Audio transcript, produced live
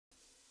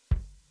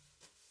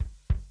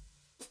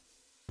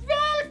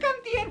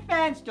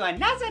friends, to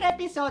another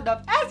episode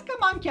of Ask a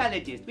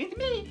Monkeyologist with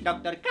me,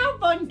 Dr. Cow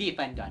von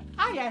Diefendorf.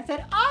 I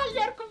answer all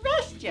your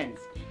questions.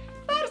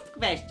 First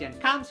question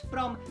comes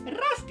from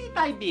Rusty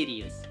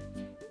Tiberius.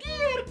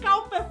 Dear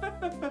Cow...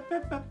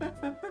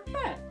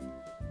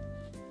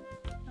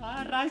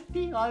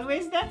 Rusty,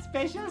 always that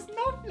special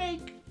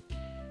snowflake.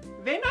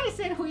 When I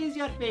said who is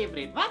your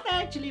favorite, what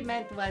I actually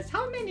meant was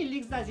how many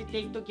licks does it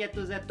take to get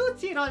to the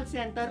Tootsie Roll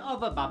center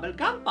of a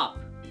bubblegum pop?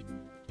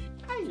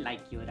 I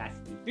like you,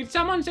 Rusty. Did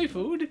someone say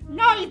food?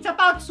 No, it's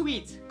about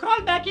sweets.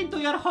 Crawl back into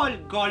your hole,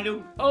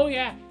 Gollum. Oh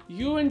yeah,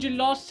 you and your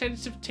lost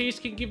sense of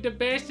taste can give the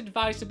best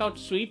advice about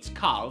sweets,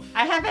 Calf.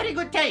 I have very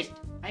good taste.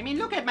 I mean,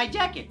 look at my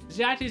jacket.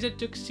 That is a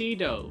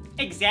tuxedo.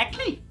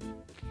 Exactly.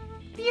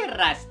 Dear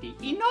Rusty,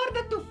 in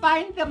order to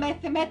find the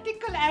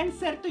mathematical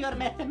answer to your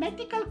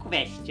mathematical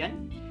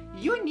question,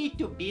 you need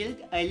to build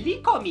a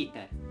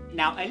lickometer.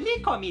 Now, a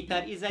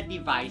lickometer is a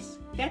device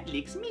that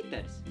licks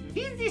meters.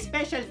 With this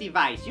special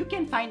device, you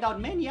can find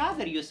out many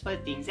other useful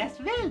things as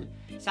well,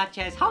 such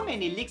as how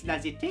many licks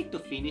does it take to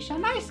finish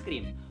an ice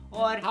cream,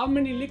 or how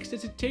many licks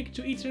does it take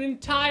to eat an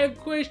entire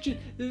question?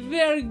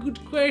 Very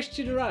good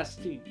question,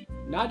 Rusty.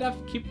 Nadav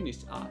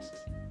Kipnis asks,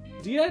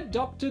 Dear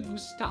Dr.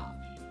 Gustav,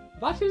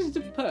 what is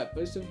the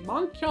purpose of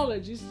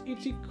Monkeyologists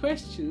eating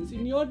questions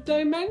in your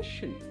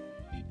dimension?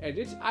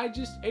 Edit, I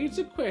just ate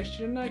a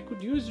question and I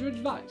could use your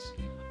advice.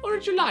 Or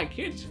did you like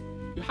it?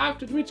 You have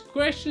to admit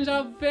questions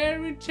are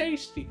very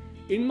tasty.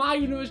 In my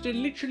universe, they're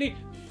literally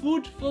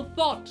food for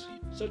thought.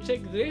 So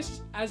take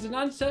this as an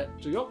answer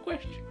to your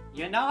question.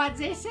 You know what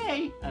they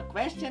say, a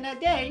question a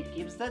day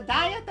keeps the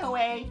diet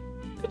away.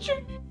 Did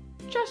you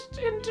just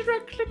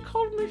indirectly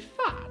call me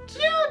fat?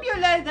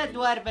 Tubular, the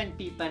dwarven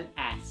people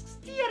asks,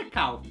 Dear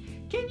Cow,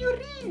 can you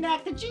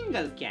reenact the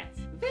jingle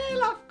cats?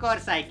 Well, of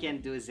course I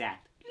can do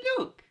that.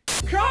 Look.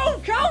 Cow!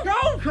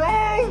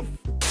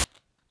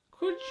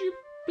 Could you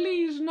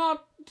please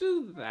not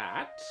do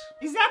that?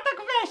 Is that a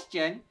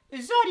question?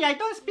 Sorry, I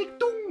don't speak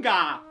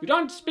Tunga. You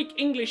don't speak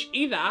English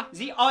either.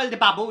 The old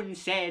baboon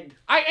said.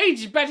 I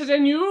age better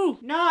than you.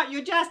 No,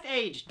 you just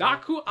aged.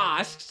 Daku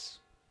asks,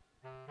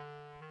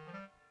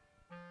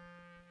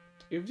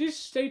 if this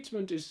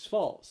statement is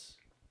false,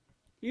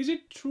 is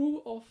it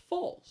true or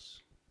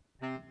false?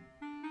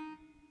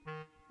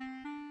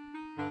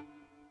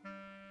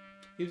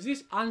 If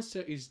this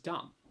answer is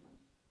dumb,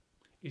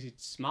 is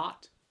it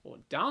smart or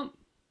dumb?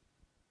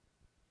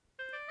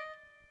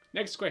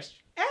 Next question.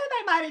 And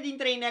my married in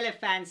train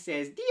elephant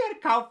says, Dear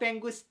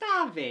Kaufen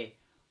Gustave.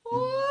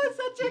 Oh,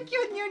 such a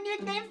cute new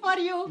nickname for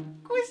you.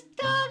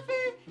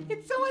 Gustave.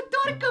 It's so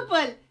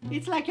adorable.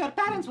 It's like your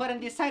parents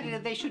weren't decided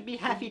that they should be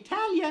half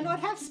Italian or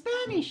half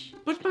Spanish.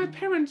 But my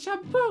parents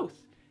are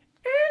both.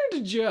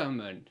 And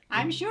German.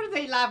 I'm sure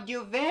they loved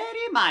you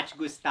very much,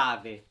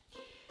 Gustave.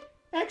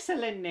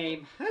 Excellent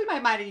name. Well, my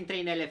married in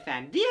train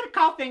elephant. Dear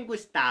Kaufen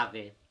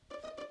Gustave.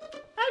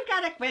 I've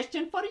got a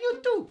question for you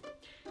too.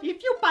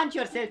 If you punch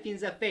yourself in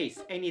the face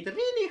and it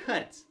really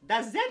hurts,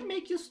 does that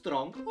make you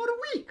strong or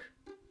weak?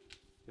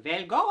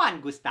 Well, go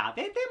on,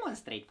 Gustave.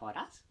 Demonstrate for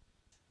us.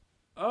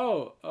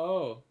 Oh,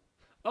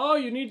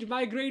 you need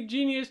my great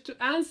genius to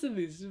answer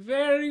this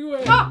very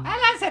well. Oh,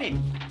 I'll answer it.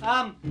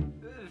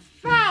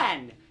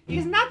 Fan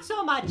is not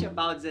so much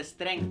about the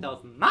strength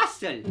of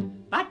muscle,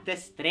 but the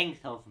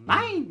strength of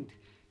mind.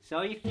 So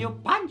if you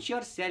punch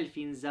yourself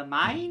in the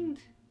mind,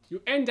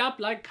 you end up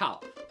like cow.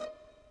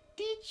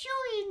 Did you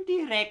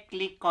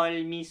indirectly call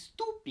me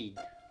stupid?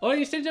 Or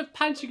instead of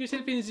punching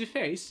yourself in the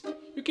face,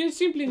 you can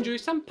simply enjoy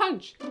some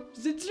punch.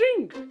 The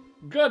drink.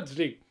 Go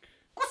drink.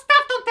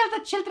 Gustav, don't tell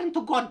the children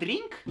to go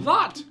drink.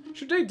 What?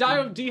 Should they die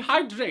of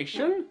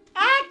dehydration?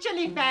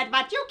 Actually, Fad,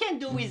 what you can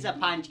do with a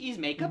punch is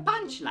make a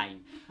punchline.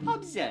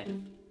 Observe.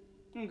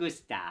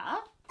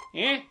 Gustav?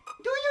 Eh?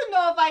 Do you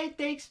know why it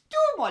takes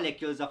 2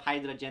 molecules of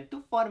hydrogen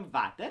to form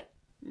water?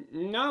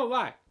 No,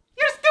 why?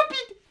 You're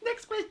stupid!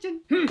 Next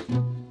question.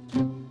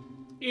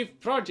 If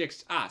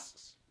Projects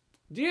asks,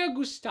 Dear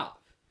Gustav,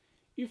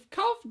 if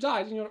Calf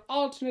died in your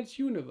alternate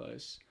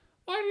universe,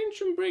 why didn't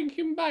you bring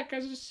him back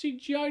as a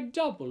CGI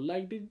double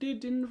like they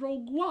did in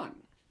Rogue One?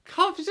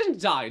 Calf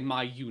doesn't die in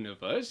my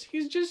universe,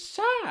 he's just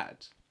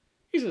sad.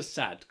 He's a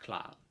sad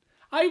clown.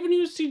 I even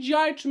used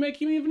CGI to make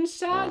him even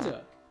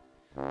sadder.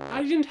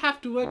 I didn't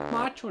have to work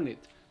much on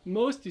it.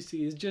 Most you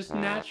see is just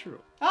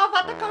natural. Oh,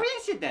 what a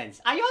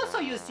coincidence! I also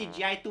use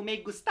CGI to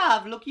make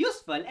Gustav look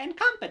useful and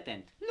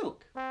competent.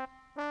 Look.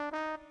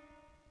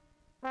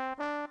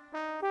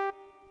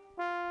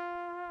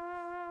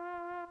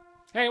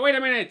 Hey, wait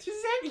a minute!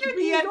 Thank you,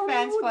 dear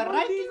fans, for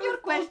writing your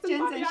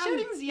questions and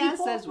sharing the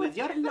answers with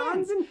your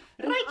friends.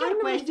 Write your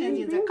questions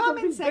in the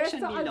comment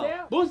section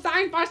below. Wo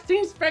sein was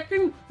den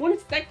Specken und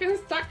Stecken,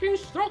 Stacken,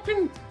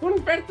 Strocken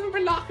und werden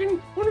wir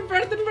lachen und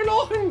werden wir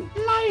lochen.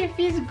 Life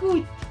is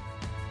good.